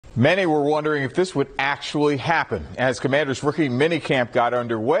Many were wondering if this would actually happen. As Commanders' rookie minicamp got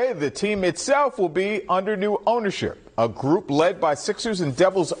underway, the team itself will be under new ownership. A group led by Sixers and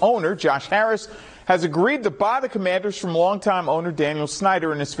Devils owner Josh Harris has agreed to buy the Commanders from longtime owner Daniel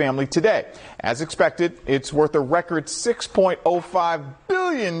Snyder and his family today. As expected, it's worth a record $6.05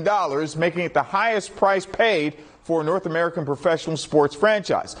 billion, making it the highest price paid for a North American professional sports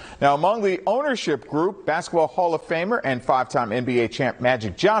franchise. Now, among the ownership group, Basketball Hall of Famer and five-time NBA champ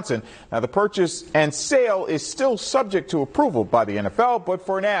Magic Johnson. Now, the purchase and sale is still subject to approval by the NFL, but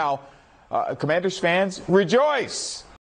for now, Commanders fans rejoice.